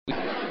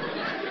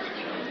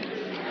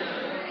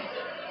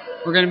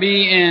We're going to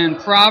be in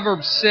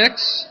Proverbs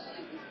 6.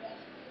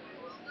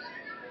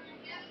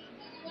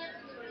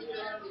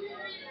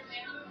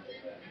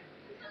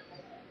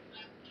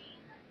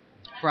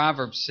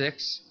 Proverbs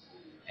 6.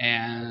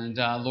 And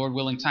Lord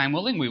willing, time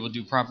willing, we will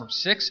do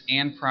Proverbs 6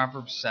 and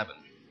Proverbs 7.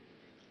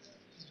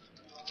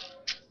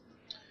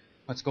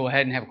 Let's go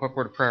ahead and have a quick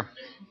word of prayer.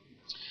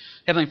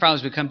 Heavenly Father,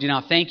 as we come to you now,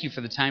 thank you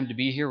for the time to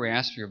be here. We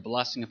ask for your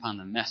blessing upon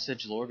the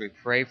message, Lord. We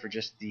pray for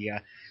just the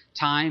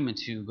time and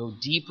to go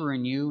deeper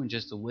in you and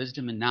just the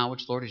wisdom and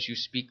knowledge, Lord, as you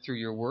speak through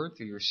your word,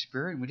 through your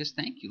spirit. And we just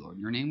thank you, Lord.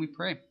 In your name we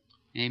pray.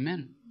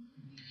 Amen.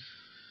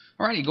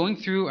 Alrighty, going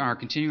through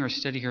continuing our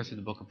study here through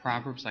the book of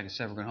Proverbs. Like I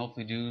said, we're going to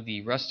hopefully do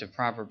the rest of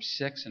Proverbs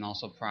 6 and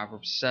also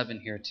Proverbs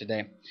 7 here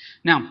today.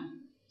 Now,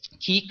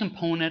 key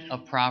component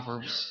of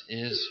Proverbs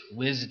is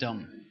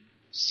wisdom.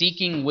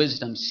 Seeking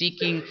wisdom,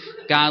 seeking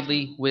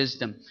godly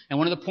wisdom. And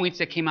one of the points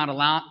that came out of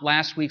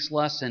last week's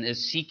lesson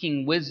is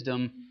seeking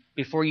wisdom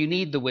before you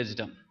need the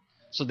wisdom.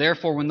 So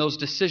therefore, when those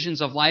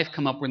decisions of life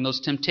come up, when those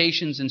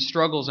temptations and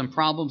struggles and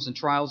problems and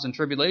trials and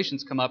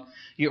tribulations come up,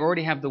 you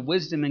already have the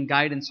wisdom and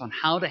guidance on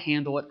how to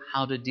handle it,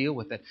 how to deal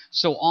with it.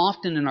 So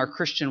often in our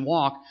Christian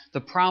walk, the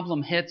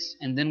problem hits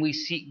and then we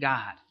seek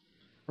God.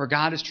 Where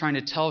God is trying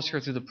to tell us here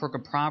through the book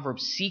of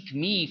Proverbs, seek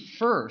me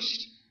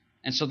first.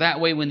 And so that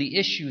way when the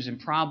issues and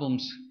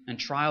problems and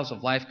trials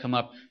of life come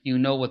up, you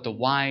know what the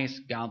wise,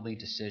 godly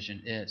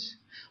decision is.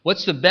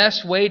 What's the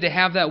best way to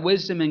have that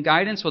wisdom and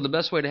guidance? Well, the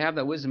best way to have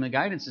that wisdom and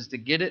guidance is to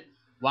get it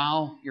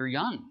while you're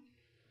young.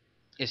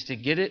 Is to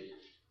get it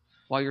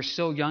while you're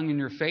still young in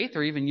your faith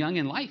or even young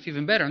in life,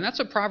 even better. And that's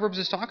what Proverbs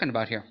is talking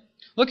about here.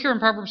 Look here in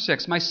Proverbs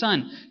 6. My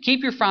son,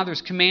 keep your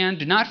father's command.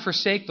 Do not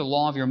forsake the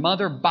law of your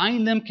mother.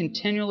 Bind them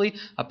continually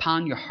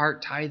upon your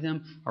heart. Tie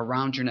them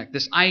around your neck.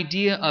 This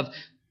idea of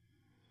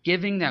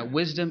giving that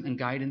wisdom and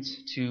guidance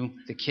to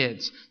the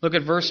kids. Look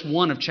at verse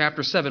 1 of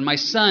chapter 7. My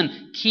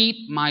son,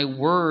 keep my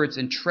words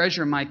and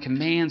treasure my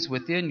commands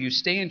within you.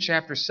 Stay in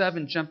chapter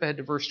 7. Jump ahead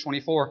to verse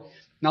 24.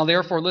 Now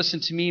therefore listen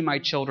to me, my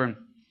children.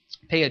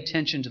 Pay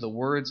attention to the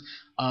words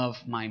of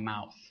my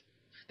mouth.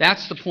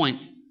 That's the point,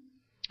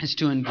 is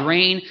to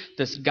ingrain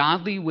this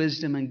godly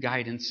wisdom and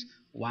guidance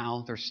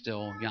while they're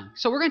still young.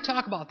 So we're going to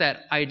talk about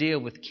that idea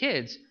with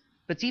kids,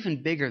 but it's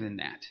even bigger than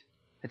that.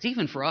 It's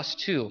even for us,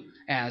 too,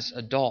 as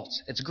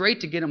adults. It's great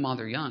to get them while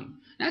they're young. And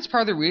that's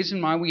part of the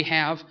reason why we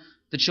have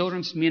the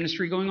children's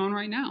ministry going on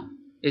right now,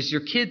 is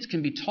your kids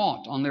can be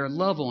taught on their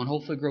level and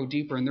hopefully grow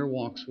deeper in their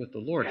walks with the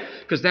Lord.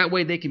 Because that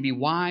way they can be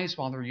wise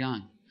while they're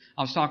young.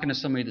 I was talking to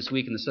somebody this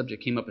week and the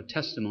subject came up of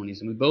testimonies,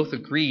 and we both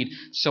agreed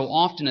so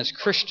often as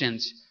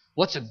Christians,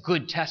 what's a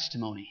good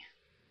testimony?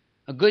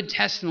 A good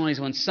testimony is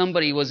when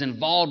somebody was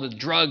involved with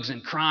drugs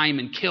and crime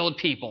and killed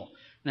people.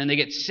 And then they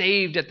get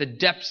saved at the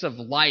depths of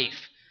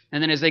life.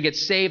 And then as they get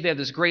saved, they have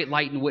this great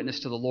light and witness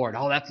to the Lord.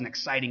 Oh, that's an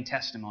exciting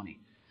testimony.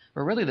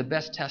 But really the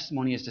best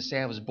testimony is to say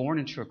I was born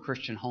into a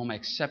Christian home, I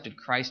accepted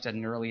Christ at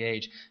an early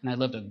age, and I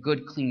lived a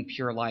good, clean,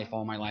 pure life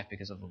all my life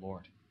because of the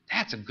Lord.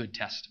 That's a good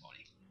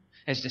testimony,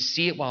 is to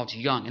see it while it's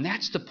young. And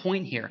that's the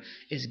point here,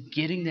 is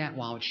getting that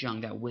while it's young,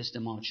 that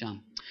wisdom while it's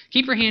young.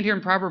 Keep your hand here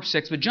in Proverbs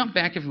 6, but jump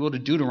back, if you will, to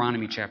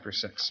Deuteronomy chapter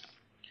 6.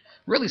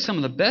 Really some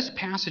of the best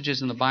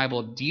passages in the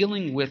Bible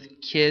dealing with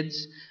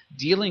kids,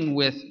 dealing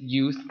with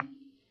youth,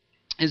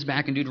 is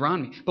back in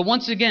Deuteronomy. But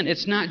once again,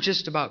 it's not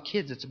just about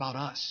kids, it's about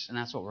us. And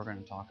that's what we're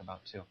going to talk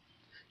about too.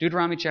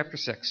 Deuteronomy chapter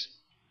 6.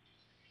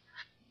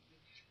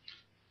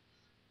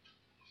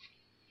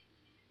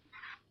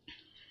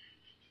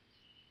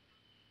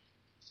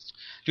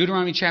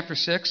 Deuteronomy chapter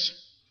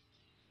 6,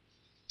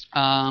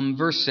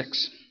 verse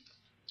 6.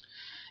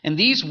 And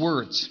these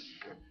words,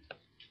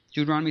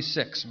 Deuteronomy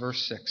 6,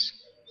 verse 6.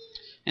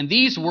 And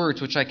these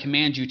words which I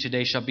command you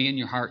today shall be in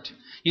your heart.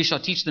 You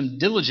shall teach them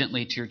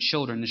diligently to your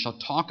children, and shall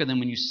talk of them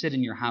when you sit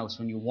in your house,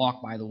 when you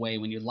walk by the way,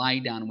 when you lie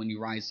down, and when you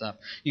rise up.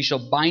 You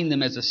shall bind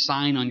them as a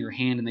sign on your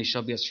hand, and they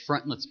shall be as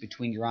frontlets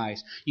between your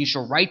eyes. You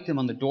shall write them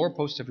on the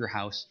doorposts of your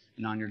house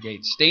and on your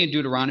gates. Stay in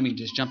Deuteronomy.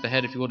 Just jump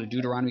ahead, if you will, to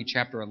Deuteronomy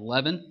chapter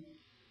 11.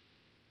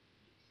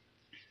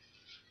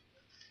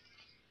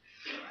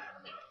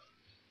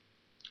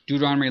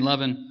 Deuteronomy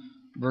 11,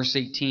 verse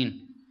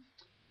 18.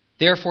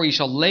 Therefore you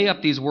shall lay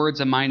up these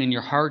words of mine in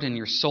your heart and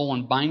your soul,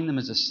 and bind them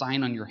as a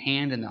sign on your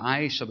hand, and the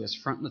eyes shall be as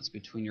frontlets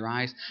between your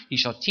eyes. You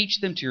shall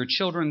teach them to your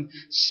children,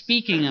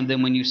 speaking of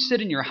them when you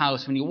sit in your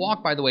house, when you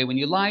walk by the way, when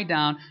you lie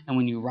down, and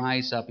when you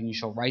rise up, and you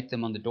shall write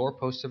them on the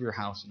doorposts of your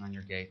house and on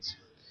your gates.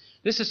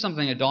 This is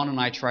something that Dawn and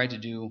I try to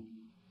do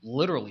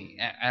literally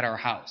at our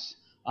house.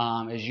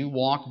 As you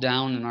walk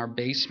down in our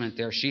basement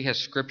there, she has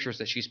scriptures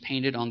that she's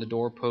painted on the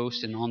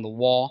doorpost and on the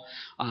wall.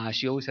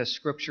 She always has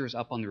scriptures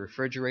up on the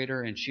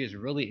refrigerator, and she has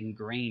really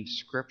ingrained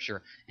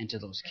scripture into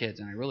those kids,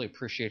 and I really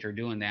appreciate her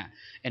doing that.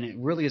 And it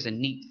really is a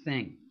neat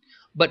thing.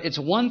 But it's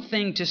one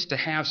thing just to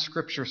have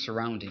scripture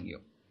surrounding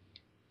you.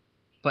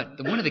 But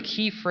one of the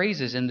key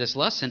phrases in this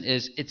lesson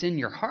is, it's in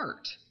your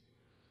heart.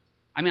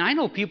 I mean, I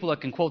know people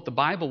that can quote the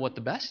Bible with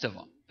the best of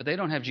them, but they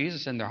don't have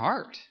Jesus in their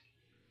heart.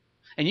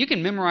 And you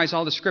can memorize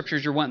all the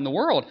scriptures you want in the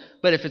world,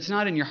 but if it's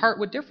not in your heart,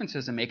 what difference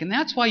does it make? And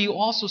that's why you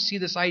also see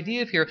this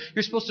idea of here.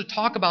 You're supposed to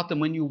talk about them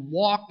when you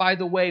walk by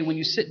the way, when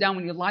you sit down,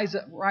 when you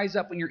rise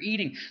up, when you're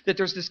eating, that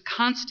there's this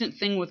constant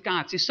thing with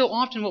God. See, so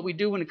often what we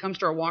do when it comes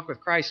to our walk with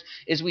Christ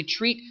is we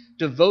treat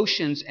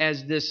devotions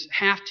as this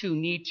have to,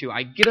 need to.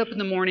 I get up in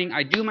the morning,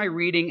 I do my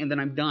reading, and then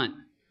I'm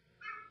done.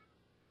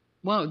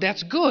 Well,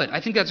 that's good. I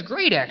think that's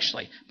great,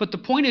 actually. But the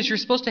point is, you're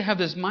supposed to have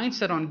this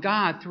mindset on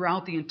God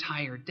throughout the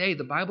entire day.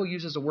 The Bible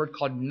uses a word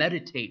called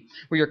meditate,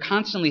 where you're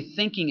constantly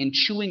thinking and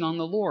chewing on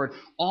the Lord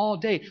all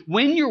day.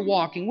 When you're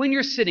walking, when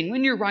you're sitting,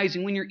 when you're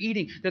rising, when you're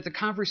eating, that the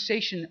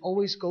conversation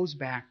always goes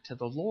back to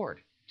the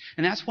Lord.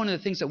 And that's one of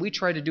the things that we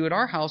try to do at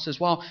our house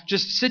as well.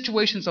 Just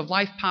situations of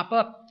life pop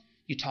up,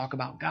 you talk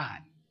about God.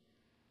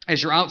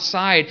 As you're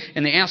outside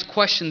and they ask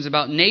questions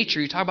about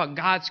nature, you talk about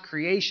God's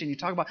creation, you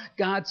talk about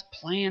God's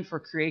plan for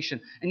creation,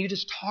 and you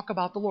just talk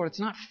about the Lord. It's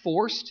not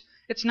forced,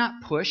 it's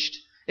not pushed,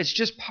 it's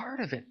just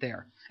part of it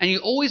there. And you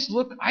always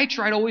look, I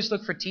try to always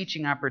look for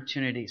teaching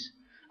opportunities.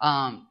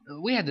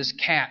 We had this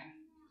cat,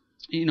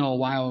 a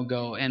while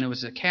ago, and it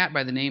was a cat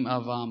by the name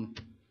of,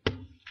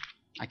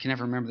 I can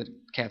never remember the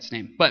cat's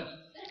name, but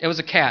it was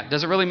a cat.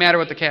 Doesn't really matter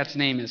what the cat's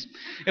name is.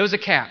 It was a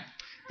cat.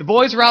 The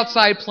boys were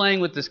outside playing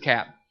with this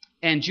cat.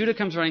 And Judah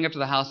comes running up to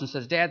the house and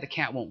says, Dad, the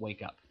cat won't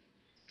wake up.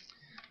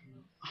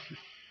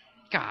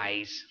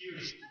 Guys,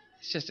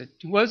 it's just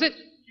what was it?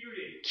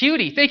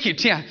 Cutie. Thank you.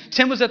 Yeah,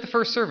 Tim was at the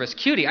first service.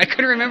 Cutie. I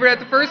couldn't remember it at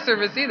the first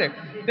service either.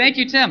 Thank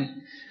you,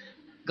 Tim.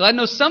 Glad to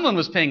know someone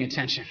was paying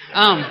attention.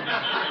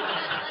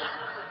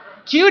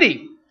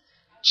 Cutie.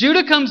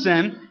 Judah comes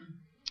in,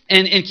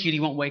 and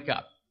Cutie won't wake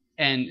up.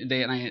 And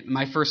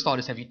my first thought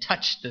is, have you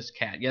touched this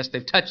cat? Yes,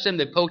 they've touched him.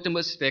 They've poked him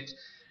with sticks.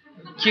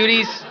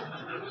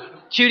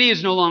 Cutie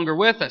is no longer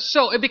with us.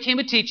 So it became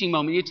a teaching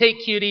moment. You take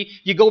Cutie,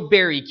 you go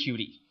bury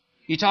Cutie.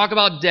 You talk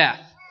about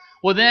death.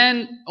 Well,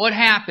 then what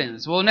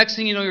happens? Well, next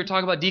thing you know, you're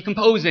talking about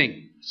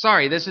decomposing.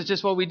 Sorry, this is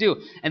just what we do.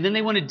 And then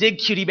they want to dig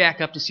Cutie back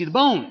up to see the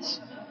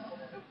bones.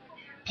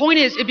 Point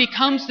is, it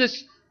becomes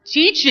this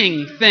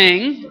teaching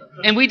thing,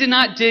 and we did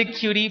not dig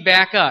Cutie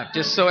back up,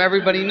 just so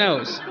everybody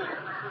knows.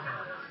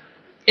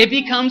 It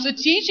becomes a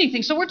teaching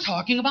thing. So we're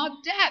talking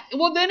about death.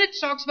 Well, then it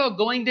talks about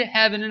going to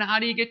heaven, and how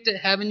do you get to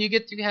heaven? You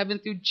get to heaven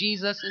through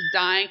Jesus and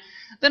dying.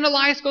 Then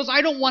Elias goes,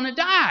 I don't want to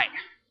die.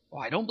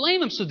 Well, I don't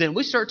blame him. So then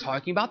we start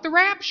talking about the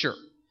rapture.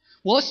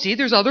 Well, see,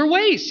 there's other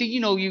ways. See,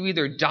 you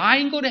either die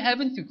and go to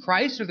heaven through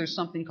Christ, or there's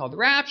something called the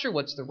rapture.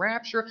 What's the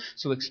rapture?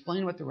 So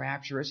explain what the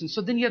rapture is. And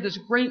so then you have this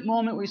great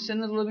moment where you sit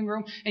in the living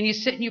room, and you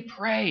sit and you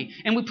pray.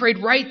 And we prayed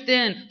right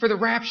then for the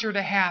rapture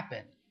to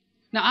happen.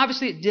 Now,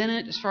 obviously it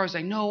didn't, as far as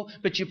I know,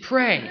 but you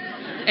pray.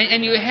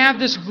 And you have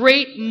this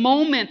great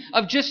moment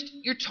of just,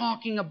 you're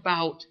talking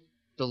about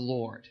the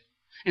Lord.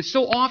 And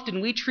so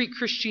often we treat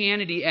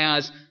Christianity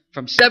as,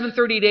 from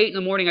 7:30 to 8 in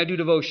the morning, I do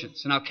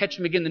devotions, and I'll catch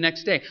them again the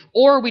next day.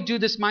 Or we do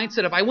this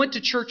mindset of, I went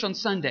to church on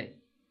Sunday,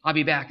 I'll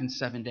be back in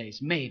 7 days,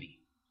 maybe.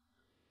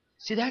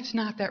 See, that's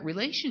not that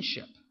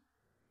relationship.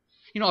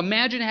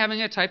 Imagine having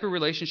that type of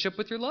relationship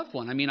with your loved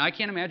one. I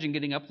can't imagine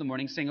getting up in the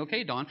morning saying,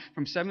 okay, Dawn,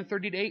 from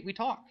 7:30 to 8 we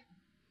talk.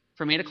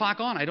 From 8 o'clock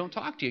on, I don't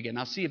talk to you again.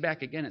 I'll see you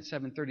back again at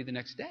 7:30 the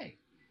next day.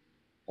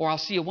 Or I'll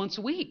see you once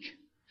a week.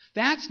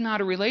 That's not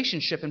a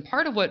relationship. And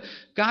part of what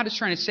God is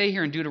trying to say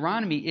here in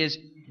Deuteronomy is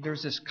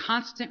there's this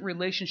constant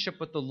relationship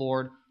with the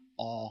Lord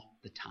all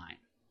the time.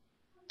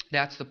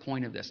 That's the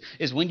point of this,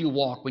 is when you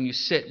walk, when you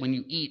sit, when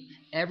you eat,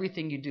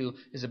 everything you do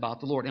is about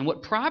the Lord. And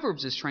what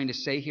Proverbs is trying to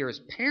say here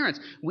is, parents,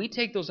 we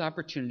take those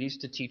opportunities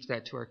to teach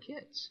that to our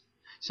kids.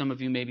 Some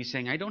of you may be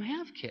saying, I don't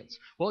have kids.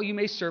 Well, you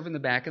may serve in the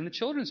back in the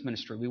children's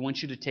ministry. We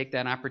want you to take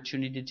that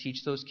opportunity to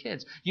teach those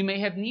kids. You may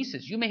have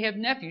nieces. You may have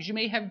nephews. You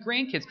may have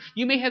grandkids.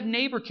 You may have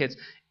neighbor kids.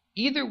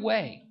 Either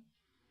way,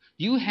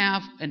 you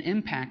have an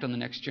impact on the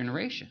next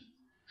generation.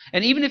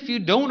 And even if you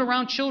don't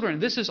around children,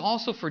 this is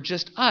also for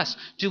just us.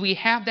 Do we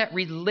have that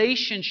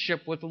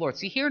relationship with the Lord?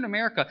 See, here in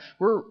America,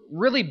 we're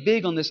really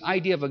big on this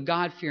idea of a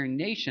God-fearing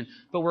nation,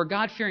 but we're a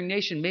God-fearing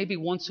nation maybe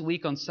once a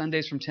week on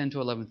Sundays from 10 to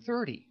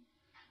 11:30.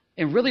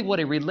 And really what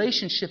a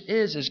relationship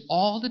is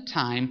all the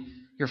time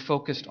you're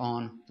focused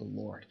on the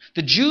Lord.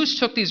 The Jews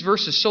took these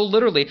verses so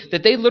literally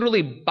that they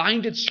literally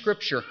binded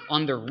Scripture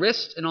on their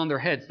wrists and on their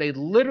heads. They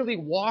literally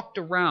walked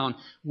around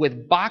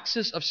with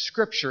boxes of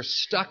Scripture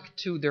stuck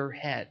to their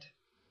head.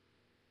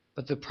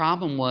 But the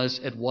problem was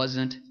it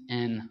wasn't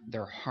in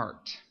their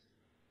heart.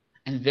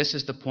 And this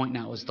is the point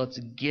now, is let's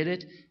get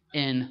it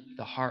in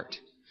the heart.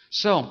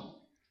 So,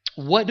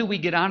 what do we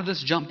get out of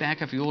this? Jump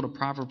back, if you will, to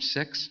Proverbs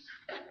 6.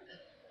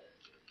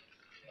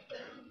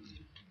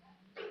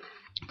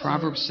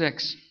 Proverbs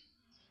 6.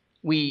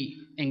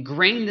 We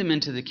ingrain them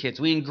into the kids.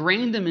 We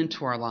ingrain them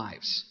into our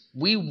lives.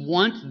 We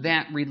want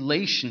that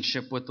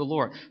relationship with the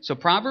Lord. So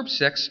Proverbs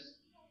 6,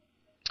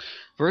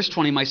 verse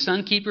 20, my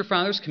son, keep your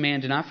father's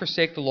command. Do not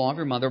forsake the law of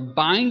your mother.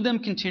 Bind them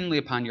continually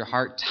upon your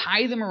heart.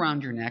 Tie them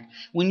around your neck.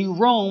 When you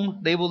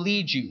roam, they will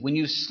lead you. When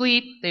you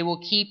sleep, they will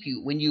keep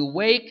you. When you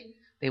wake,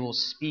 they will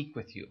speak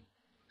with you.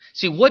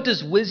 See, what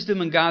does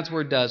wisdom in God's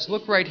word does?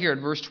 Look right here at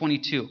verse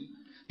 22.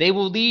 They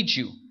will lead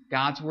you.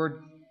 God's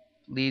word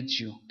leads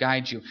you,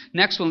 guides you.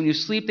 Next one, when you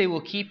sleep, they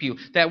will keep you.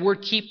 That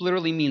word keep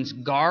literally means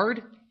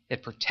guard.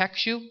 It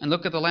protects you. And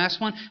look at the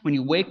last one. When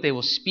you wake, they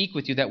will speak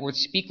with you. That word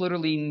speak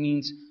literally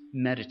means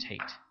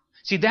meditate.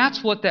 See,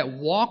 that's what that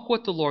walk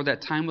with the Lord,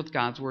 that time with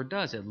God's word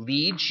does. It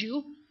leads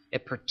you,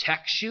 it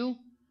protects you,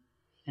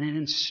 and it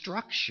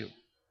instructs you.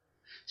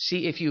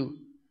 See, if you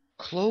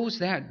close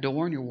that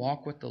door in your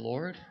walk with the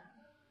Lord,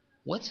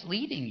 what's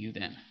leading you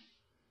then?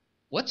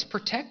 What's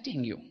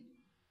protecting you?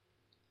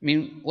 I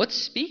mean, what's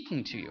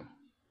speaking to you?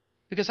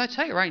 Because I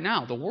tell you right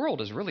now, the world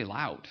is really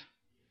loud.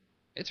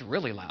 It's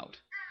really loud.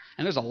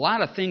 And there's a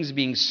lot of things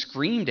being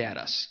screamed at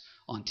us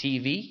on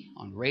TV,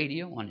 on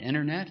radio, on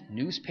internet,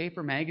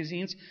 newspaper,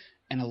 magazines,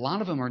 and a lot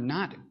of them are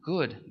not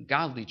good,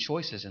 godly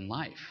choices in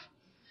life.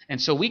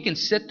 And so we can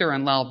sit there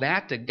and allow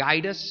that to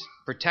guide us,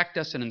 protect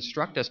us, and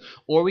instruct us,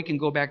 or we can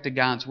go back to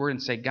God's Word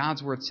and say,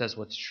 God's Word says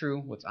what's true,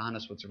 what's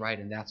honest, what's right,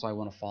 and that's what I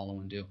want to follow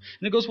and do.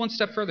 And it goes one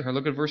step further here.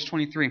 Look at verse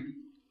 23.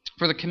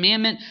 For the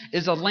commandment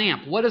is a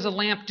lamp. What does a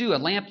lamp do? A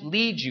lamp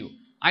leads you.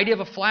 Idea of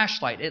a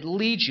flashlight. It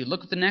leads you.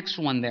 Look at the next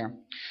one there.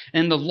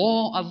 And the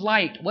law of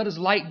light. What does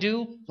light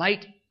do?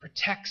 Light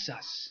protects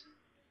us.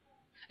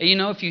 And you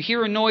know, if you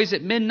hear a noise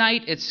at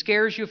midnight, it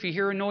scares you. If you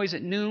hear a noise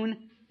at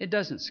noon, it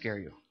doesn't scare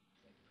you.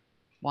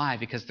 Why?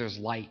 Because there's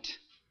light.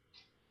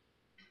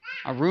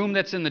 A room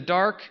that's in the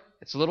dark,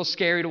 it's a little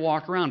scary to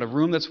walk around. A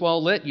room that's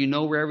well lit, you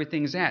know where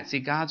everything's at. See,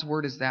 God's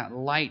Word is that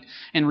light.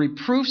 And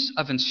reproofs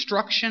of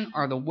instruction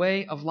are the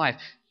way of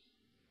life.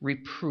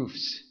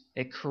 Reproofs.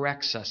 It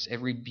corrects us.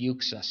 It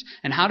rebukes us.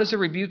 And how does it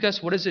rebuke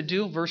us? What does it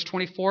do? Verse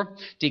 24.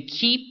 To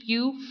keep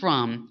you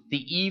from the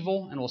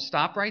evil, and we'll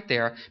stop right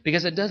there,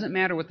 because it doesn't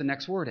matter what the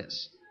next word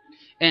is.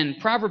 In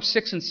Proverbs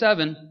 6 and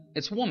 7,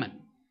 it's woman.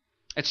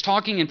 It's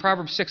talking in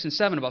Proverbs 6 and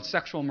 7 about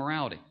sexual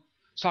immorality.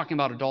 It's talking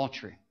about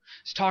adultery.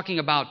 It's talking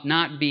about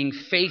not being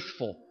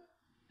faithful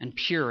and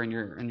pure in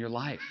your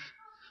life.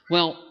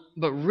 Well,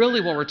 but really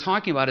what we're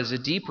talking about is a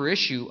deeper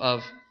issue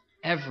of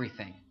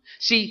everything.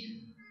 See,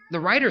 the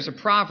writers of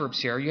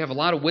Proverbs here, you have a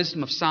lot of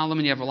wisdom of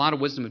Solomon, you have a lot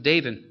of wisdom of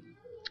David.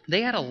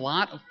 They had a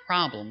lot of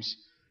problems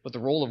with the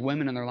role of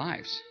women in their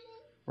lives.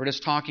 We're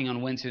just talking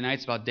on Wednesday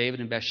nights about David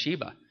and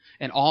Bathsheba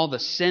and all the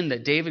sin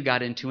that David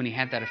got into when he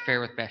had that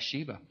affair with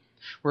Bathsheba.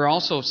 Where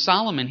also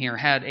Solomon here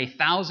had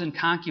 1,000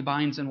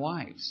 concubines and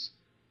wives.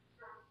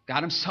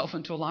 Got himself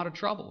into a lot of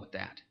trouble with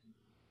that.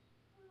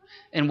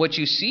 And what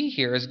you see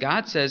here is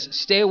God says,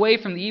 stay away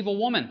from the evil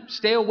woman.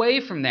 Stay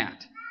away from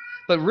that.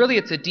 But really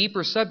it's a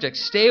deeper subject.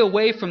 Stay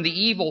away from the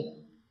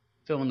evil,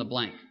 fill in the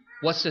blank.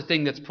 What's the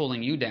thing that's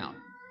pulling you down?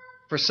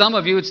 For some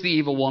of you it's the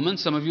evil woman.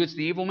 Some of you it's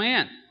the evil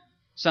man.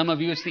 Some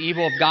of you it's the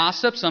evil of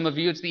gossip. Some of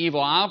you it's the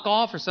evil of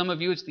alcohol. For some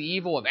of you it's the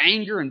evil of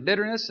anger and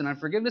bitterness and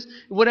unforgiveness.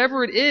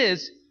 Whatever it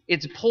is,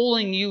 it's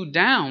pulling you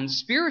down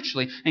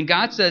spiritually. And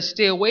God says,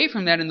 stay away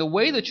from that. And the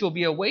way that you'll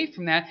be away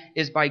from that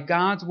is by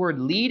God's Word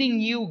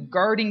leading you,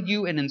 guarding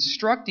you, and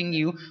instructing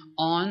you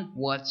on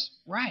what's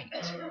right.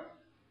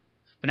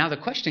 But now the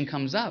question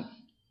comes up.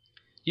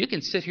 You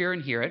can sit here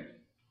and hear it.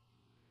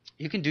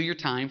 You can do your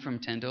time from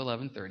 10 to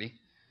 11:30.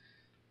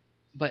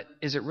 But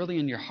is it really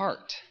in your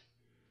heart?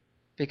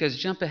 Because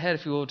jump ahead,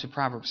 if you will, to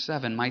Proverbs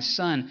 7. My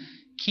son,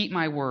 keep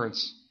my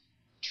words.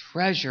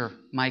 Treasure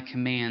my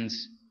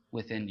commands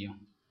within you.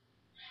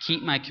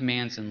 Keep my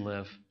commands and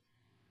live.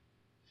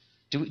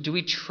 Do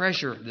we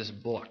treasure this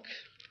book?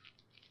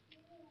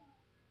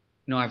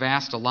 You know, I've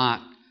asked a lot,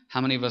 how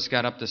many of us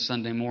got up this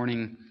Sunday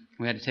morning,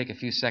 we had to take a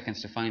few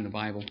seconds to find the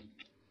Bible.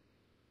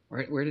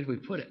 Where did we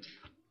put it?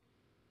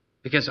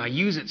 Because I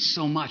use it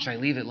so much, I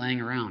leave it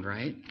laying around,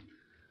 right?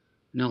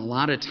 No, a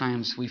lot of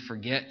times we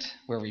forget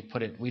where we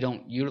put it. We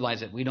don't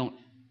utilize it. We don't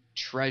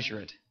treasure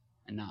it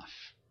enough.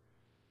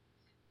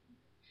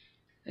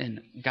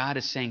 And God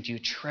is saying, do you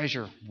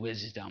treasure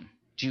wisdom?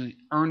 Do you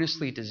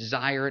earnestly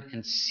desire it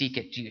and seek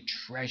it? Do you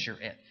treasure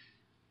it?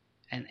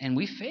 And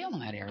we fail in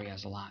that area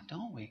a lot,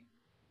 don't we?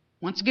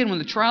 Once again, when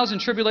the trials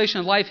and tribulation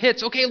of life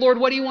hits, okay, Lord,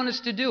 what do you want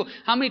us to do?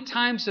 How many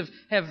times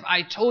have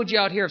I told you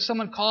out here, if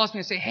someone calls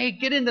me and say, hey,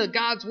 get into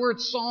God's Word,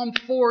 Psalm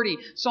 40,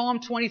 Psalm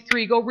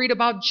 23, go read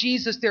about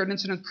Jesus there, and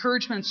it's an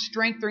encouragement and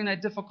strength during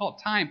that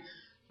difficult time.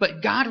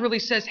 But God really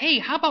says, hey,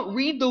 how about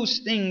read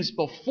those things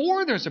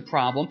before there's a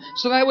problem,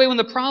 so that way when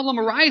the problem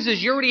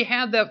arises, you already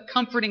have that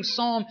comforting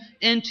psalm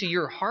into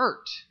your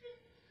heart.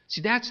 See,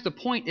 that's the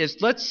point, is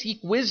let's seek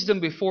wisdom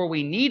before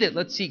we need it.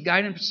 Let's seek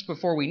guidance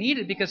before we need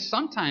it, because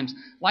sometimes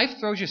life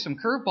throws you some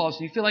curveballs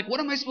and you feel like, what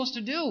am I supposed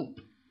to do?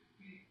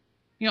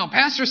 You know,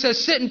 pastor says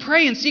sit and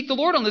pray and seek the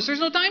Lord on this. There's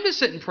no time to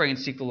sit and pray and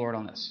seek the Lord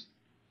on this.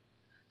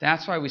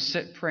 That's why we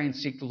sit, pray, and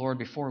seek the Lord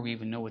before we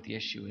even know what the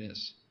issue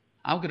is.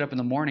 I'll get up in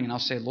the morning and I'll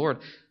say, Lord,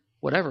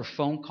 whatever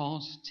phone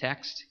calls,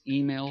 text,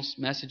 emails,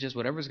 messages,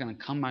 whatever's going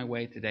to come my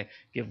way today,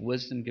 give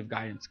wisdom, give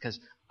guidance, because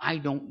I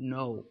don't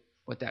know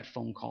what that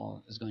phone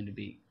call is going to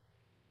be.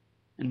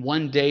 And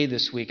one day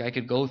this week, I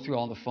could go through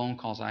all the phone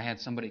calls. I had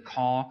somebody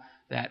call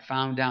that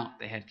found out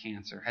they had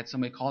cancer. I had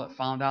somebody call that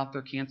found out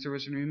their cancer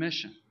was in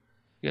remission.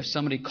 You have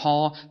somebody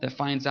call that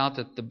finds out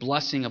that the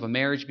blessing of a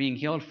marriage being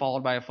healed,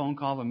 followed by a phone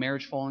call of a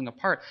marriage falling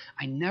apart.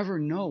 I never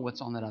know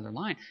what's on that other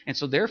line. And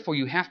so therefore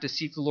you have to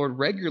seek the Lord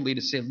regularly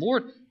to say,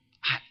 Lord,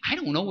 I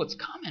don't know what's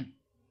coming.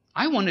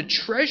 I want to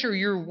treasure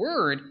your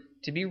word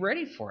to be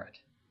ready for it.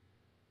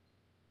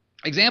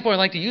 Example I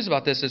like to use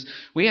about this is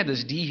we had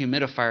this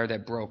dehumidifier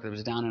that broke. It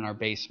was down in our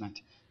basement.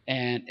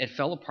 And it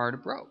fell apart,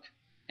 it broke.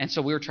 And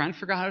so we were trying to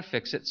figure out how to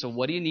fix it. So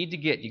what do you need to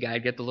get? You got to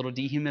get the little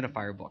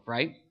dehumidifier book,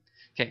 right?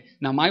 Okay,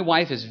 now my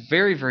wife is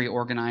very, very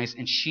organized,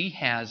 and she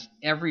has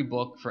every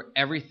book for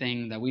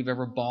everything that we've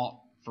ever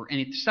bought for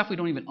any stuff we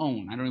don't even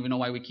own. I don't even know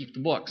why we keep the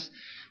books.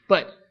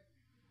 But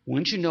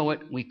wouldn't you know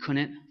it, we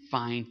couldn't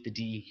find the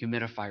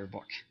dehumidifier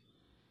book.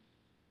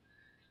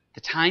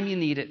 The time you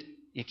need it,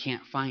 you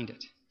can't find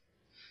it.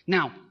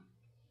 Now,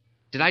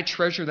 did I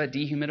treasure that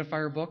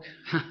dehumidifier book?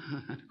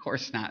 Of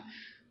course not.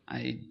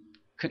 I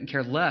couldn't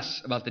care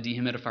less about the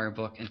dehumidifier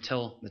book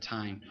until the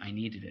time I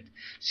needed it.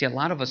 See, a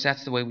lot of us,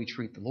 that's the way we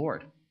treat the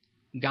Lord.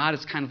 God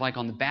is kind of like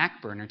on the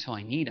back burner until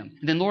I need Him.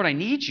 And then, Lord, I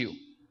need you.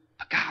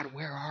 But God,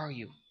 where are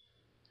you?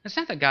 It's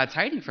not that God's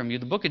hiding from you.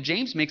 The book of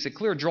James makes it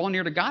clear, draw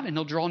near to God and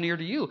He'll draw near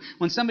to you.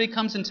 When somebody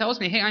comes and tells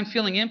me, hey, I'm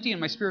feeling empty in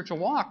my spiritual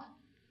walk,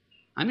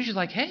 I'm usually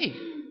like, hey,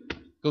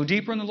 go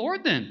deeper in the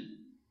Lord then.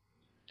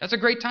 That's a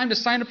great time to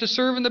sign up to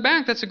serve in the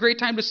back. That's a great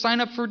time to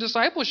sign up for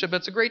discipleship.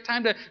 That's a great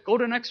time to go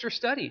to an extra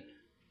study.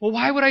 Well,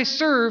 why would I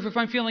serve if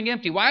I'm feeling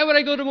empty? Why would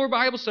I go to more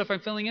Bible stuff if I'm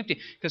feeling empty?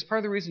 Because part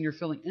of the reason you're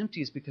feeling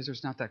empty is because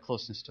there's not that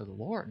closeness to the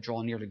Lord.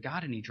 Draw near to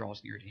God and He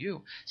draws near to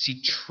you.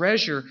 See,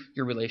 treasure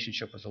your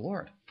relationship with the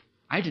Lord.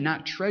 I did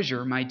not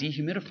treasure my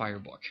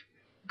dehumidifier book.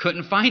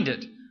 Couldn't find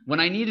it when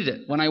I needed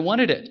it, when I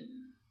wanted it.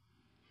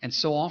 And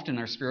so often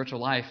in our spiritual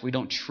life, we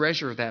don't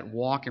treasure that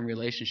walk in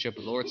relationship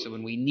with the Lord. So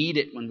when we need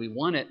it, when we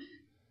want it,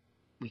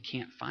 we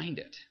can't find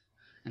it.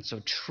 And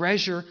so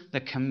treasure the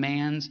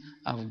commands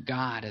of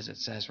God, as it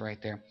says right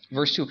there.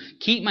 Verse 2,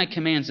 keep my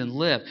commands and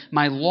live.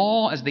 My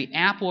law is the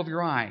apple of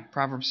your eye.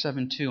 Proverbs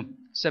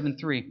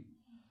 7:3.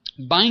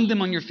 Bind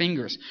them on your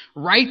fingers.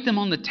 Write them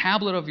on the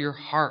tablet of your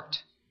heart.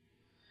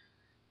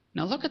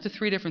 Now look at the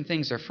three different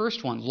things there.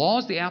 First one, law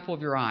is the apple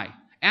of your eye.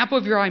 Apple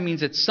of your eye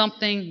means it's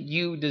something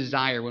you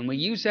desire. When we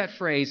use that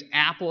phrase,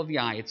 apple of the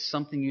eye, it's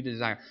something you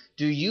desire.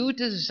 Do you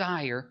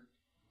desire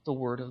the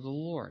word of the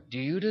Lord? Do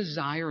you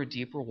desire a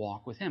deeper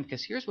walk with Him?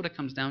 Because here's what it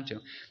comes down to.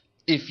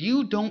 If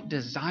you don't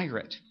desire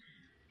it,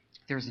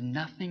 there's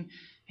nothing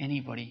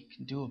anybody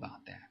can do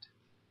about that.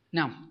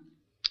 Now,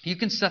 you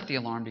can set the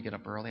alarm to get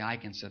up early. I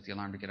can set the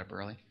alarm to get up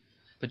early.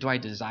 But do I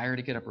desire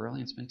to get up early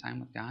and spend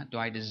time with God? Do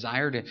I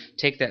desire to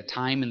take that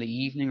time in the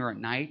evening or at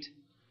night?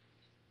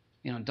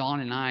 You know, Dawn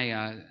and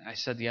I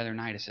said the other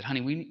night, I said, honey,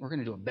 we're going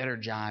to do a better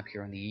job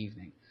here in the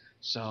evening.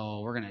 So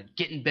we're going to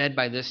get in bed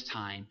by this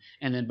time.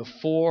 And then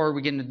before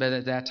we get into bed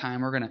at that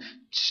time, we're going to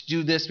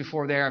do this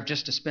before there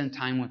just to spend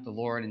time with the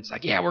Lord. And it's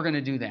like, yeah, we're going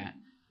to do that.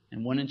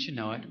 And wouldn't you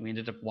know it, we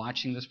ended up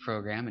watching this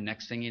program. And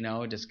next thing you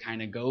know, it just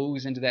kind of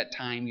goes into that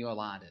time you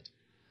allotted.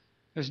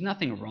 There's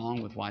nothing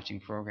wrong with watching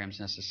programs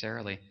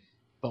necessarily.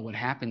 But what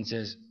happens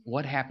is,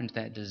 what happened to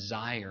that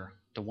desire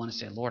to want to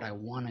say, Lord, I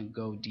want to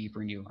go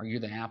deeper in you. Are you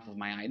the apple of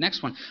my eye?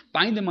 Next one,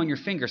 bind them on your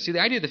fingers. See, the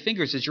idea of the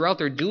fingers is you're out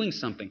there doing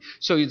something.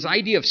 So this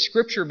idea of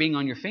Scripture being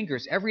on your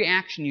fingers, every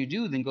action you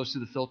do then goes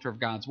through the filter of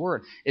God's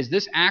Word. Is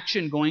this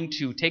action going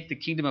to take the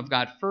kingdom of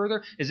God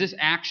further? Is this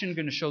action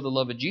going to show the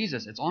love of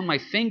Jesus? It's on my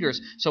fingers.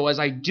 So as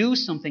I do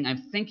something,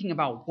 I'm thinking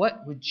about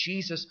what would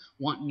Jesus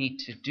want me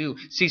to do?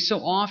 See, so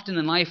often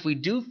in life we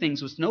do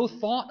things with no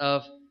thought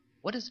of,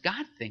 what does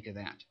God think of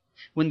that?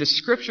 When the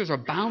Scriptures are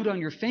bound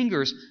on your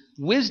fingers,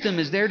 wisdom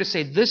is there to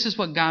say, this is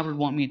what God would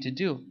want me to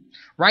do.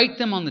 Write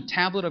them on the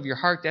tablet of your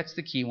heart. That's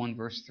the key one,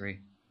 verse 3.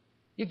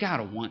 You got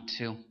to want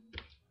to.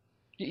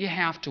 You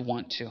have to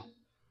want to.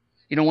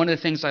 You know, one of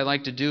the things I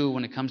like to do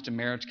when it comes to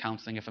marriage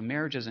counseling, if a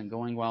marriage isn't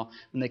going well,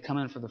 when they come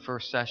in for the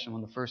first session,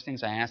 one of the first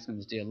things I ask them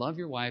is, do you love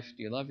your wife?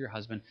 Do you love your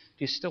husband?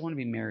 Do you still want to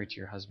be married to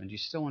your husband? Do you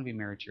still want to be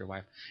married to your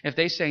wife? If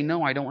they say,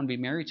 no, I don't want to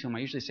be married to him, I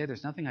usually say,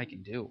 there's nothing I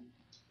can do.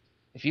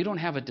 If you don't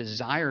have a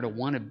desire to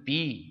want to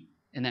be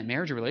in that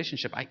marriage or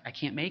relationship, I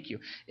can't make you.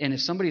 And if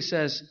somebody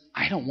says,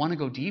 I don't want to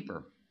go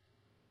deeper,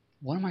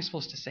 what am I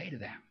supposed to say to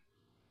that?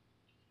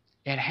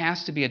 It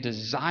has to be a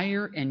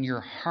desire in your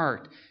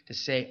heart to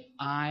say,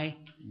 I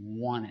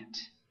want it,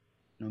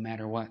 no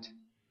matter what.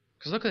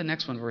 Because look at the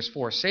next one, verse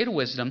 4. Say to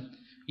wisdom,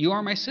 you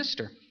are my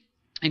sister,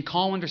 and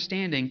call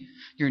understanding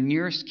your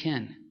nearest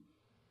kin.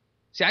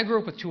 See, I grew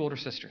up with two older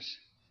sisters.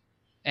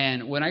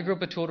 And when I grew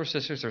up with two older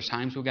sisters, there's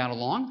times we got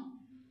along,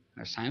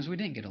 there's times we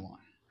didn't get along.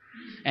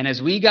 And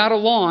as we got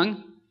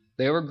along,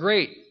 they were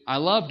great. I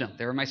loved them.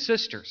 They were my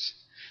sisters.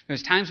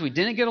 There's times we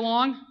didn't get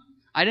along.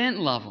 I didn't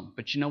love them.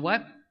 But you know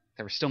what?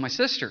 They were still my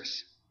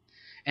sisters.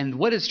 And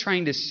what it's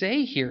trying to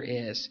say here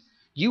is,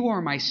 you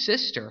are my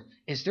sister,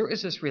 is there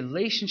is this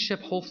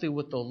relationship, hopefully,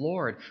 with the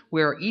Lord,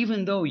 where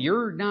even though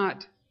you're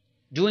not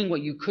doing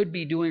what you could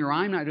be doing, or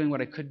I'm not doing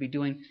what I could be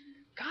doing,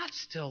 God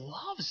still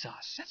loves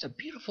us. That's a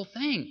beautiful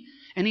thing.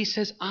 And He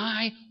says,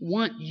 I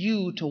want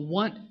you to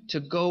want to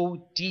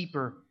go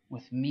deeper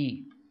with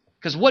me.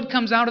 Because what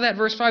comes out of that,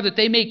 verse 5? That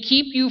they may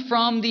keep you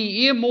from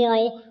the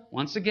immoral,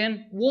 once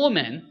again,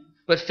 woman,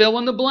 but fill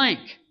in the blank.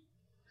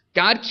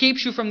 God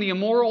keeps you from the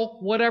immoral,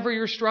 whatever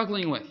you're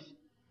struggling with.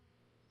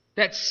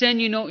 That sin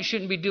you know you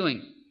shouldn't be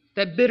doing.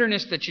 That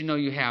bitterness that you know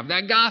you have.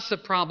 That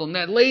gossip problem.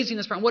 That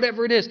laziness problem.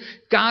 Whatever it is.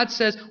 God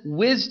says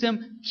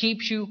wisdom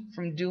keeps you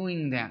from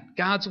doing that.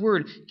 God's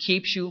Word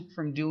keeps you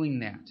from doing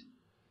that.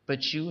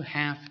 But you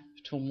have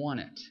to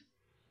want it.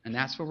 And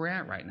that's where we're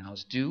at right now.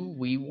 Is do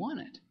we want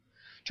it?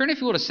 Turn, if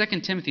you will, to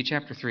 2 Timothy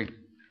chapter 3.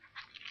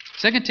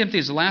 2 Timothy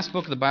is the last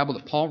book of the Bible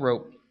that Paul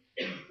wrote.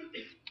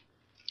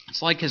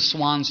 It's like his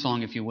swan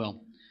song, if you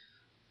will.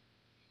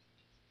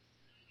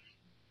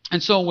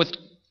 And so with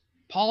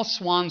Paul's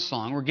swan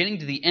song, we're getting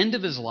to the end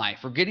of his life.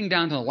 We're getting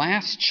down to the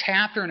last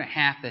chapter and a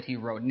half that he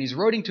wrote. And he's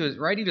writing to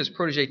his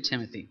protege,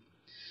 Timothy.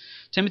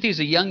 Timothy is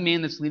a young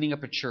man that's leading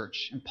up a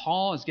church. And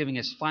Paul is giving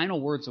his final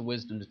words of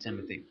wisdom to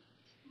Timothy.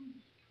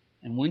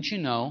 And wouldn't you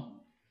know,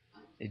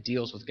 it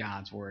deals with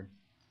God's Word.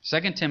 2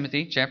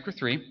 Timothy chapter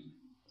 3,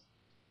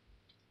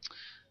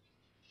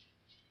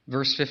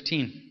 verse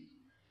 15.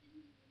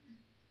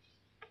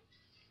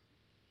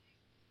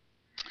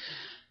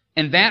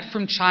 And that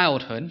from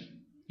childhood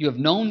you have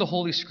known the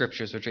Holy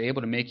Scriptures, which are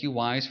able to make you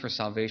wise for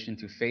salvation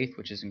through faith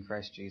which is in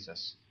Christ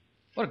Jesus.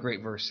 What a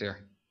great verse there.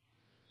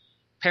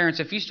 Parents,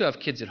 if you still have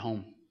kids at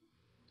home,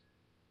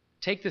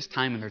 take this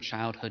time in their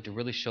childhood to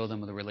really show them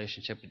what the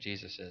relationship with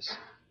Jesus is.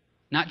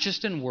 Not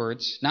just in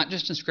words, not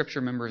just in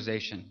Scripture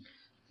memorization.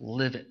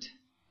 Live it.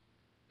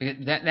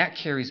 That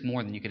carries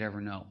more than you could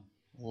ever know.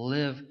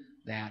 Live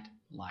that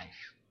life.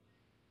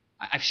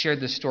 I've shared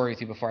this story with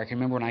you before. I can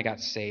remember when I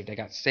got saved. I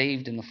got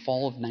saved in the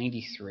fall of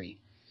 93.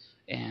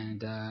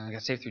 And I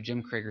got saved through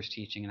Jim Krager's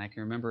teaching. And I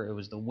can remember it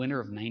was the winter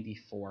of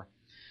 94.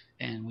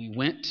 And we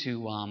went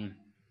to,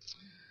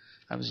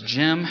 I was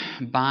Jim,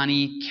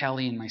 Bonnie,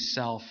 Kelly, and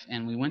myself.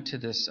 And we went to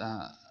this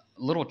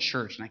little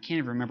church. And I can't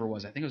even remember what it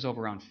was. I think it was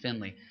over around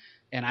Findlay.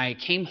 And I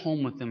came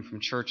home with them from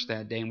church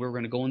that day. And we were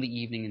going to go in the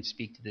evening and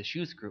speak to this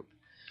youth group.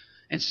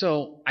 And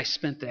so I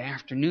spent the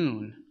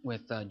afternoon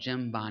with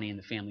Jim, Bonnie, and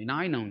the family. Now,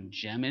 I know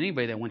Jim.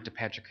 Anybody that went to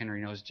Patrick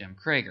Henry knows Jim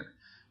Krager.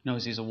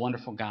 Knows he's a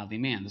wonderful, godly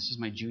man. This is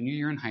my junior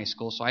year in high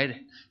school, so I had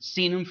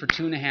seen him for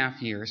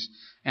 2.5 years,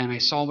 and I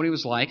saw what he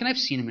was like, and I've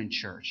seen him in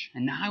church.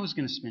 And now I was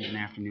going to spend an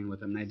afternoon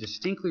with him. And I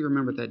distinctly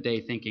remember that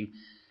day thinking,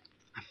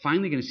 I'm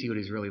finally going to see what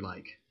he's really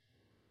like.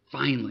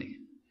 Finally.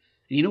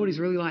 And you know what he's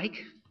really like?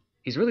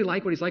 He's really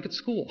like what he's like at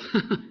school.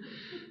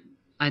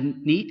 A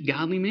neat,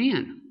 godly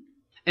man.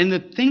 And the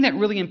thing that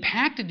really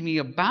impacted me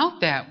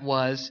about that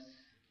was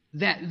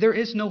that there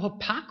is no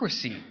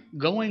hypocrisy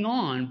going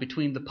on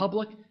between the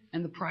public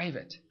and the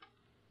private.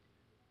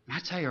 And I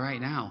tell you right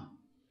now,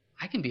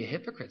 I can be a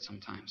hypocrite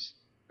sometimes.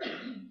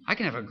 I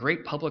can have a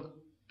great public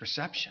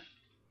perception.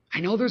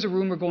 I know there's a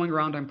rumor going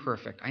around I'm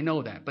perfect. I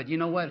know that. But you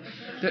know what?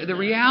 The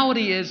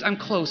reality is I'm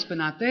close but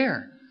not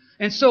there.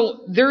 And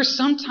so there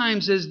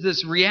sometimes is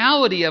this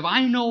reality of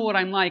I know what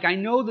I'm like. I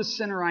know the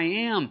sinner I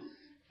am.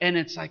 And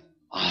it's like,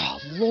 oh,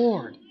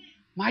 Lord,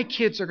 my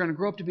kids are going to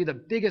grow up to be the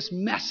biggest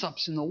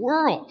mess-ups in the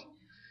world.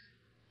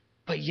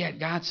 But yet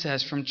God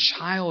says from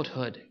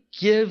childhood,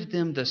 give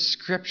them the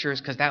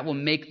Scriptures because that will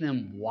make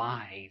them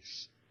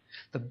wise.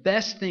 The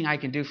best thing I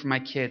can do for my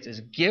kids is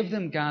give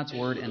them God's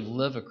Word and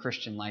live a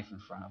Christian life in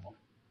front of them.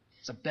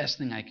 It's the best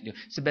thing I can do.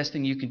 It's the best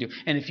thing you can do.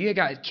 And if you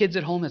got kids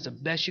at home, that's the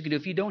best you can do.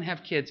 If you don't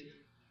have kids,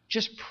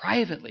 just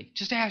privately,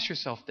 just ask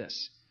yourself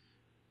this.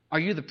 Are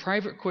you the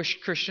private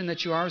Christian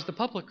that you are as the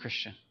public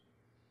Christian?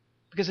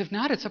 Because if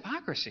not, it's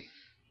hypocrisy.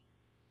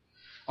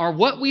 Or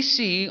what we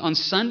see on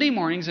Sunday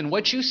mornings and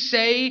what you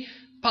say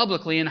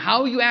publicly and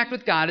how you act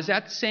with God, is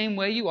that the same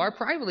way you are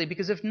privately?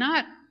 Because if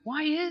not,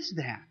 why is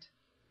that?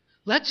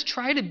 Let's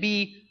try to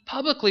be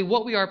publicly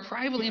what we are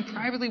privately and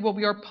privately what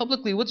we are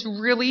publicly. Let's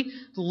really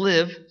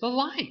live the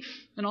life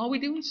in all we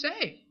do and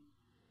say.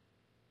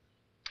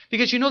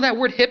 Because you know that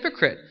word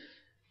hypocrite,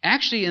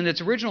 actually in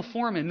its original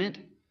form it meant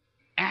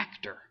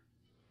actor.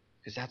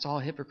 Because that's all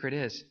a hypocrite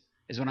is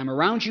when I'm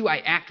around you, I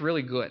act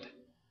really good.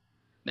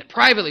 That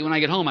privately, when I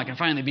get home, I can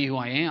finally be who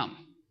I am.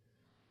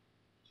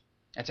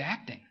 That's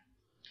acting.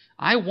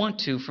 I want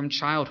to, from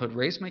childhood,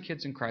 raise my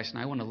kids in Christ,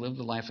 and I want to live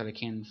the life that I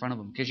can in front of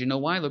them. Because you know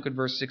why? Look at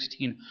verse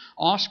 16.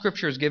 All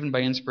Scripture is given by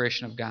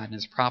inspiration of God and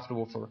is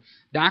profitable for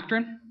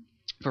doctrine,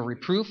 for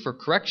reproof, for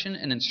correction,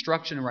 and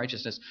instruction in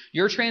righteousness.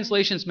 Your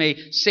translations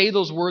may say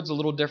those words a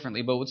little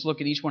differently, but let's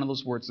look at each one of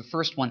those words. The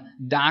first one,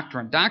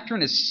 doctrine.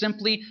 Doctrine is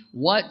simply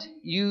what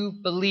you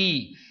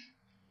believe.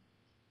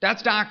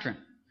 That's doctrine.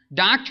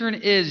 Doctrine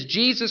is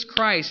Jesus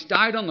Christ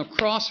died on the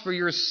cross for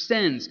your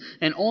sins,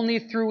 and only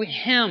through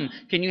Him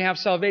can you have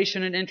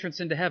salvation and entrance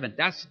into heaven.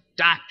 That's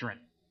doctrine.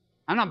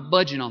 I'm not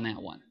budging on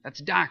that one. That's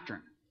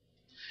doctrine.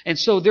 And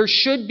so there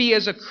should be,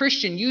 as a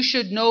Christian, you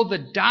should know the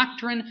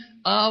doctrine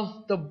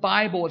of the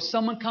Bible. If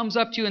someone comes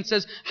up to you and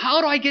says, how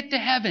do I get to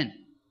heaven?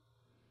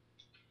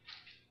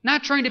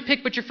 Not trying to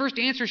pick, but your first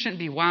answer shouldn't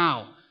be,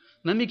 wow,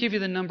 let me give you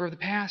the number of the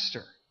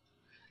pastor.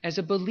 As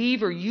a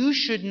believer, you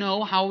should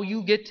know how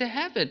you get to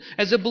heaven.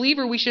 As a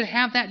believer, we should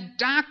have that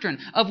doctrine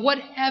of what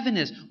heaven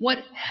is, what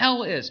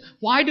hell is.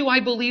 Why do I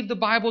believe the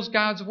Bible's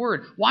God's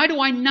Word? Why do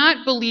I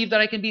not believe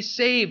that I can be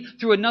saved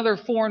through another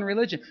foreign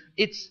religion?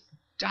 It's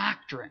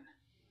doctrine.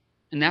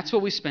 And that's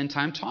what we spend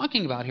time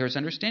talking about here, is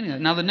understanding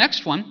that. Now the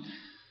next one,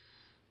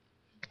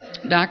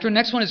 doctrine,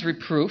 next one is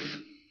reproof,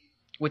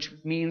 which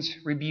means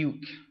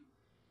rebuke,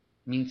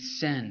 means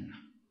sin.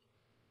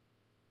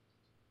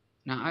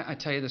 Now, I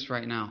tell you this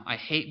right now. I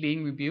hate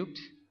being rebuked,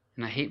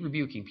 and I hate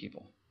rebuking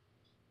people.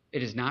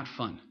 It is not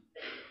fun.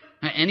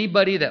 Now,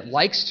 anybody that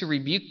likes to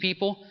rebuke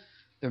people,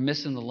 they're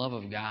missing the love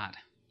of God.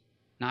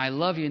 Now, I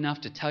love you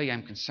enough to tell you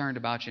I'm concerned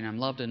about you, and I'm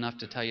loved enough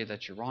to tell you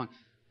that you're wrong,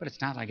 but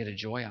it's not that I get a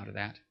joy out of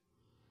that.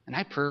 And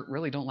I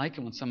really don't like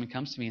it when someone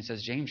comes to me and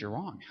says, James, you're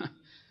wrong.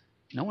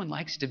 No one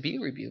likes to be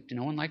rebuked.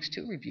 No one likes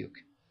to rebuke.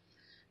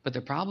 But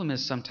the problem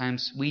is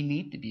sometimes we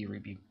need to be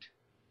rebuked.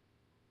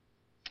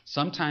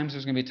 Sometimes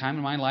there's going to be a time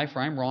in my life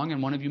where I'm wrong,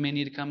 and one of you may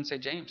need to come and say,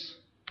 James,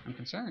 I'm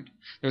concerned.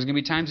 There's going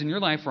to be times in your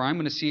life where I'm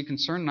going to see a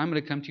concern, and I'm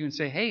going to come to you and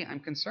say, hey, I'm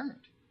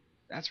concerned.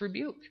 That's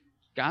rebuke.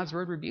 God's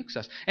Word rebukes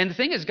us. And the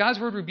thing is, God's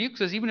Word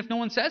rebukes us even if no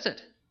one says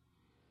it.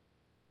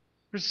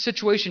 There's a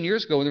situation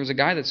years ago where there was a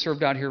guy that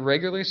served out here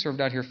regularly, served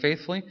out here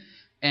faithfully,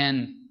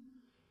 and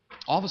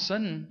all of a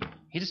sudden,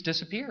 he just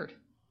disappeared.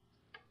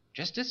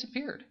 Just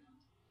disappeared.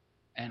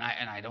 And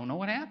I don't know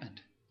what happened.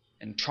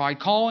 And tried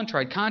calling,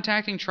 tried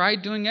contacting,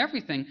 tried doing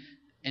everything,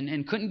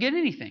 and couldn't get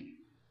anything.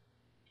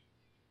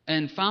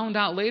 And found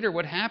out later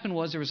what happened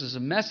was there was a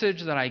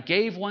message that I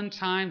gave one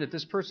time that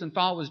this person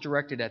thought was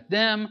directed at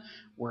them,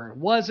 where it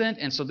wasn't,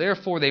 and so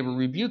therefore they were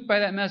rebuked by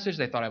that message.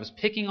 They thought I was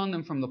picking on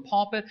them from the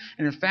pulpit,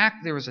 and in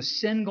fact there was a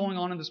sin going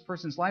on in this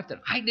person's life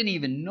that I didn't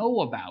even know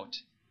about.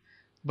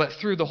 But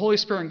through the Holy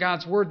Spirit and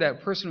God's Word,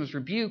 that person was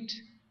rebuked,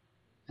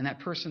 and that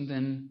person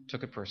then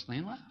took it personally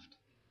and left.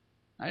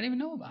 I didn't even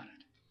know about it.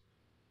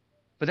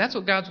 But that's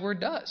what God's Word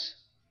does.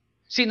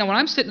 See, now when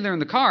I'm sitting there in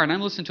the car and I'm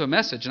listening to a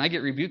message and I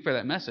get rebuked by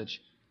that message,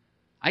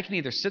 I can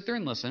either sit there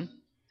and listen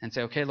and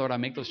say, okay, Lord, I'll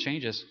make those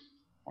changes,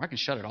 or I can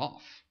shut it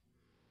off.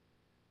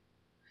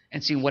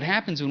 And see, what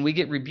happens when we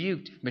get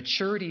rebuked,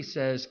 maturity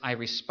says, I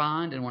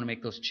respond and want to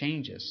make those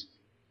changes.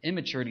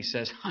 Immaturity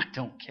says, I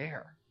don't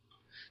care.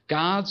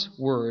 God's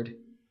Word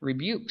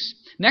rebukes.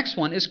 Next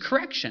one is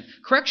correction.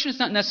 Correction is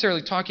not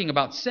necessarily talking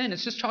about sin.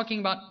 It's just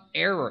talking about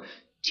error.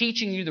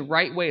 Teaching you the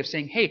right way of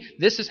saying, hey,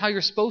 this is how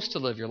you're supposed to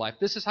live your life.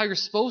 This is how you're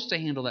supposed to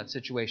handle that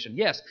situation.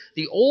 Yes,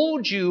 the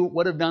old you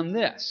would have done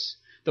this.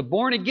 The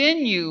born-again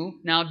you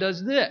now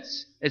does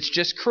this. It's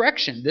just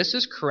correction. This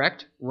is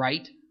correct,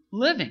 right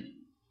living.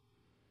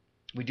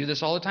 We do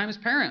this all the time as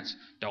parents.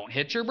 Don't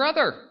hit your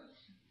brother.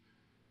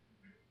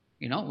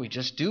 We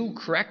just do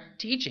correct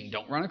teaching.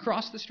 Don't run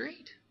across the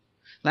street.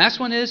 Last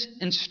one is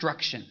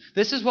instruction.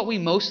 This is what we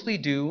mostly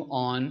do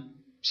on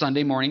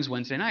Sunday mornings,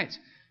 Wednesday nights.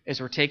 Is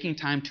we're taking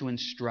time to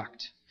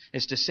instruct.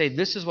 Is to say,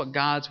 this is what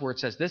God's Word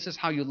says. This is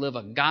how you live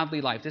a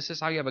godly life. This is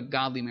how you have a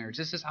godly marriage.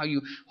 This is how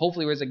you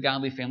hopefully raise a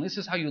godly family. This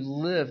is how you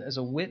live as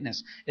a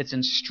witness. It's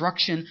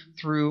instruction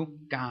through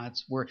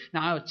God's Word.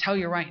 Now, I will tell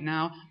you right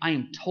now, I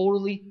am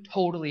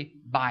totally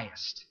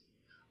biased.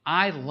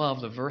 I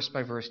love the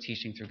verse-by-verse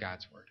teaching through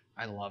God's Word.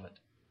 I love it.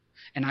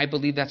 And I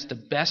believe that's the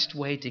best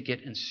way to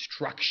get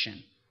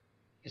instruction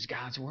is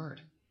God's Word.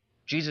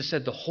 Jesus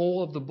said the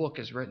whole of the book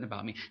is written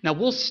about me. Now,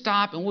 we'll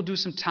stop and we'll do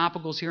some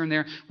topicals here and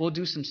there. We'll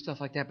do some stuff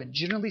like that. But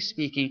generally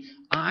speaking,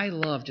 I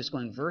love just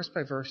going verse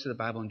by verse to the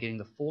Bible and getting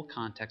the full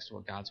context of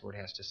what God's Word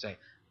has to say.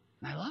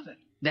 And I love it.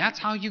 That's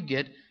how you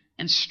get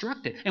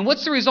instructed. And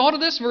what's the result of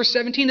this? Verse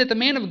 17, that the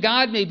man of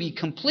God may be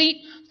complete,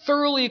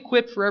 thoroughly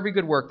equipped for every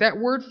good work. That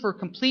word for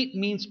complete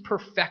means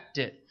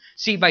perfected.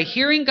 See, by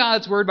hearing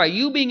God's Word, by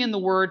you being in the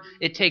Word,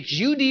 it takes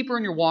you deeper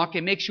in your walk.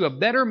 It makes you a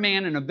better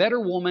man and a better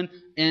woman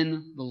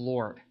in the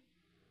Lord.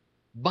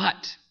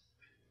 But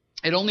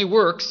it only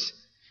works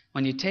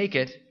when you take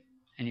it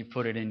and you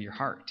put it in your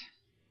heart.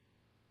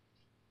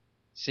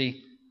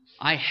 See,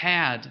 I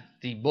had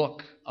the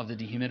book of the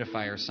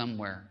dehumidifier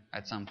somewhere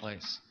at some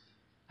place.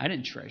 I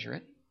didn't treasure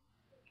it.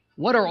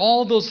 What are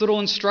all those little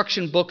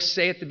instruction books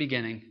say at the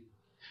beginning?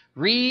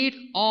 Read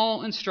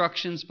all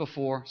instructions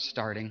before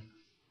starting.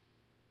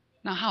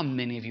 Now, how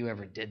many of you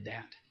ever did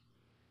that?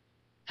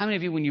 How many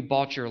of you, when you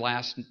bought your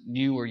last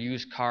new or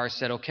used car,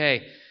 said,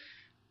 okay,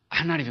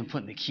 I'm not even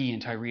putting the key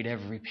until I read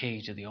every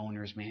page of the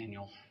owner's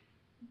manual?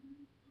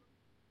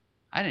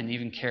 I didn't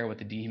even care what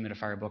the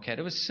dehumidifier book had.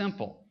 It was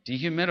simple.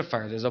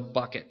 Dehumidifier, there's a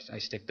bucket. I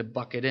stick the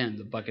bucket in.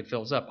 The bucket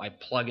fills up. I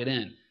plug it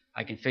in.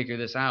 I can figure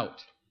this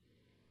out.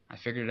 I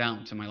figured it out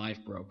until my life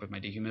broke with my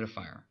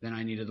dehumidifier. Then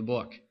I needed the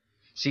book.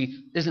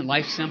 See, isn't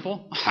life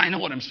simple? I know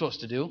what I'm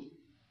supposed to do.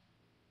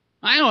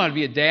 I know how to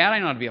be a dad. I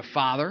know how to be a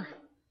father.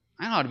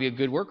 I know how to be a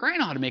good worker. I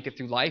know how to make it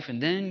through life.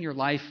 And then your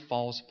life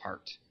falls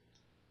apart.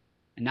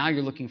 And now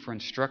you're looking for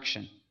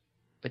instruction.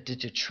 But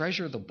did you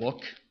treasure the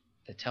book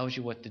that tells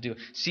you what to do?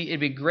 See, it'd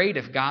be great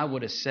if God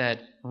would have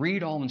said,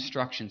 read all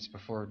instructions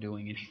before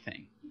doing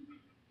anything.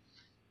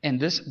 And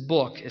this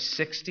book is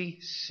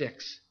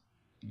 66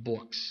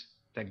 books.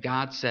 that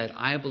God said,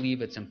 I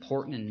believe it's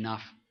important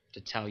enough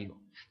to tell you.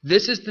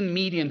 This is the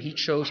medium he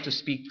chose to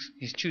speak.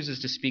 He chooses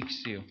to speak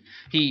to you.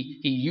 He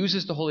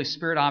uses the Holy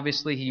Spirit,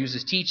 obviously. He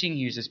uses teaching. He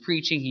uses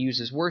preaching. He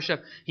uses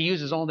worship. He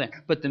uses all that.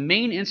 But the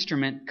main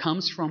instrument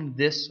comes from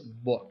this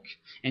book.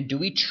 And do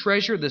we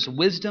treasure this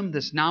wisdom,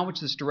 this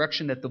knowledge, this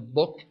direction that the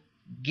book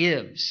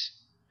gives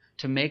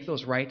to make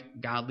those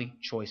right, godly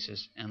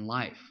choices in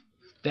life?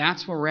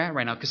 That's where we're at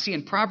right now. Because see,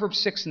 in Proverbs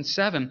 6 and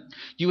 7,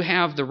 you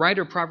have the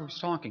writer of Proverbs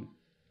talking.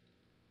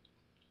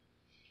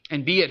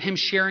 And be it him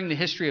sharing the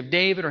history of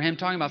David or him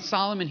talking about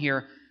Solomon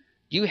here,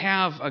 you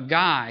have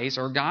guys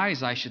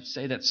I should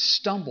say, that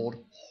stumbled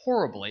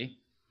horribly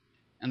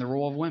in the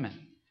role of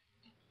women.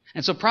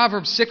 And so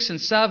Proverbs 6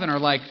 and 7 are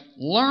like,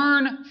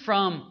 learn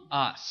from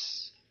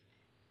us.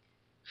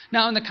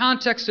 Now, in the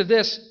context of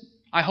this,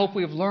 I hope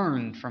we have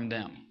learned from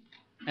them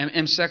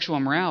and sexual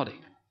immorality.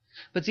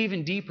 But it's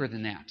even deeper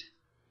than that.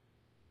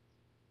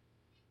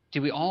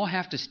 Do we all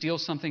have to steal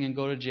something and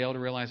go to jail to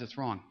realize it's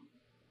wrong?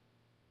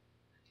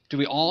 Do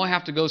we all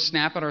have to go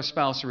snap at our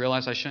spouse to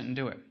realize I shouldn't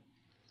do it?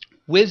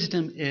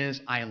 Wisdom is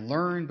I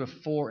learn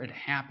before it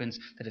happens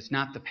that it's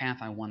not the path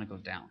I want to go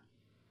down.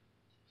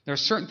 There are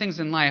certain things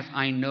in life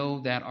I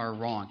know that are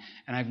wrong,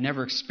 and I've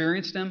never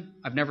experienced them,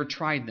 I've never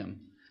tried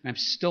them, and I'm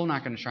still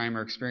not going to try them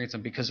or experience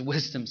them because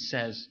wisdom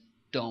says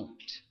don't.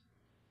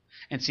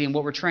 And see, and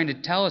what we're trying to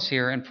tell us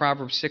here in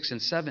Proverbs 6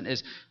 and 7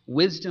 is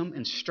wisdom,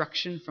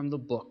 instruction from the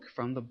book,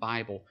 from the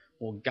Bible,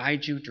 will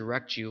guide you,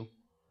 direct you.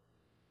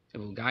 It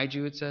will guide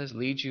you, it says,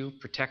 lead you,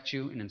 protect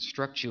you, and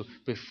instruct you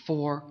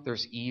before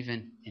there's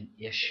even an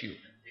issue.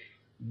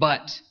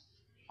 But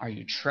are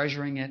you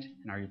treasuring it,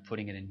 and are you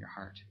putting it in your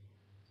heart?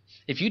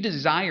 If you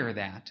desire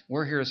that,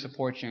 we're here to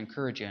support you and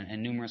encourage you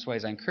in numerous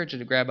ways. I encourage you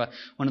to grab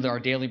one of our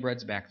daily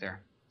breads back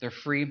there. They're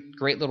free,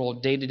 great little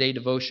day-to-day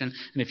devotion.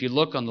 And if you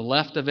look on the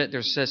left of it,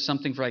 there says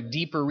something for like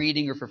deeper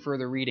reading or for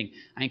further reading.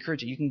 I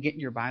encourage you can get in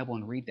your Bible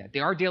and read that.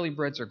 Our daily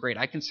breads are great.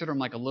 I consider them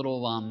like a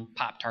little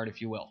Pop-Tart,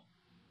 if you will.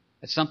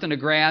 It's something to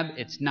grab.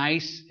 It's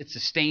nice. It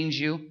sustains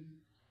you.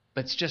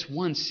 But it's just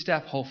one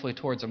step, hopefully,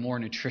 towards a more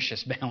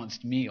nutritious,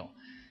 balanced meal.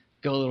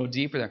 Go a little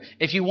deeper there.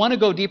 If you want to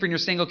go deeper and you're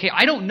saying, okay,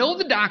 I don't know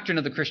the doctrine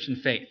of the Christian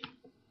faith.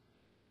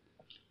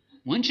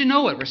 Wouldn't you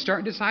know it? We're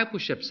starting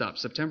discipleships up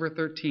September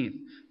 13th.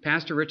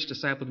 Pastor Rich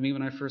discipled me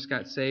when I first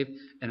got saved,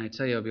 and I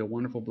tell you, it'll be a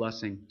wonderful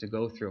blessing to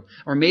go through.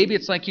 Or maybe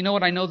it's like, you know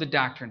what, I know the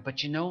doctrine,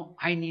 but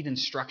I need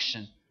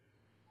instruction.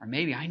 Or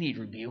maybe I need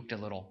rebuked a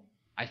little.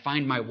 I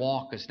find my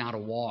walk is not a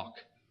walk.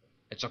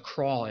 It's a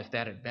crawl, if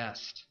that at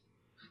best.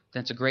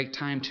 Then it's a great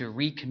time to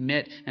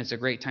recommit, and it's a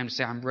great time to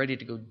say, I'm ready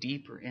to go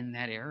deeper in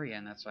that area,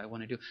 and that's what I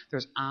want to do.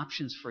 There's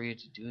options for you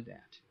to do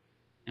that.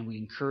 And we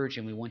encourage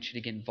you, and we want you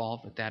to get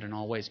involved with that in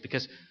all ways,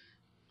 because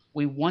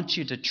we want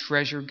you to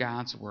treasure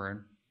God's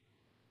Word.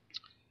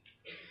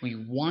 We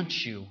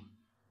want you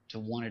to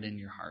want it in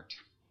your heart.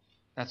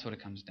 That's what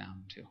it comes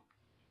down to. And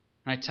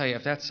I tell you,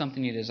 if that's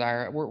something you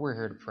desire, we're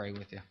here to pray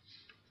with you.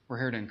 We're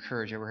here to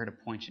encourage you. We're here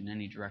to point you in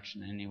any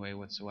direction, in any way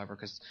whatsoever,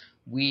 because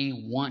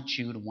we want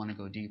you to want to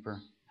go deeper.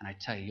 And I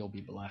tell you, you'll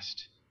be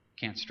blessed.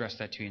 Can't stress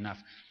that to you enough.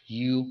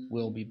 You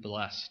will be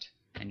blessed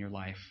in your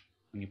life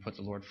when you put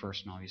the Lord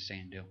first in all you say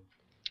and do.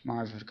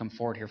 Marv, come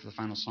forward here for the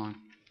final song.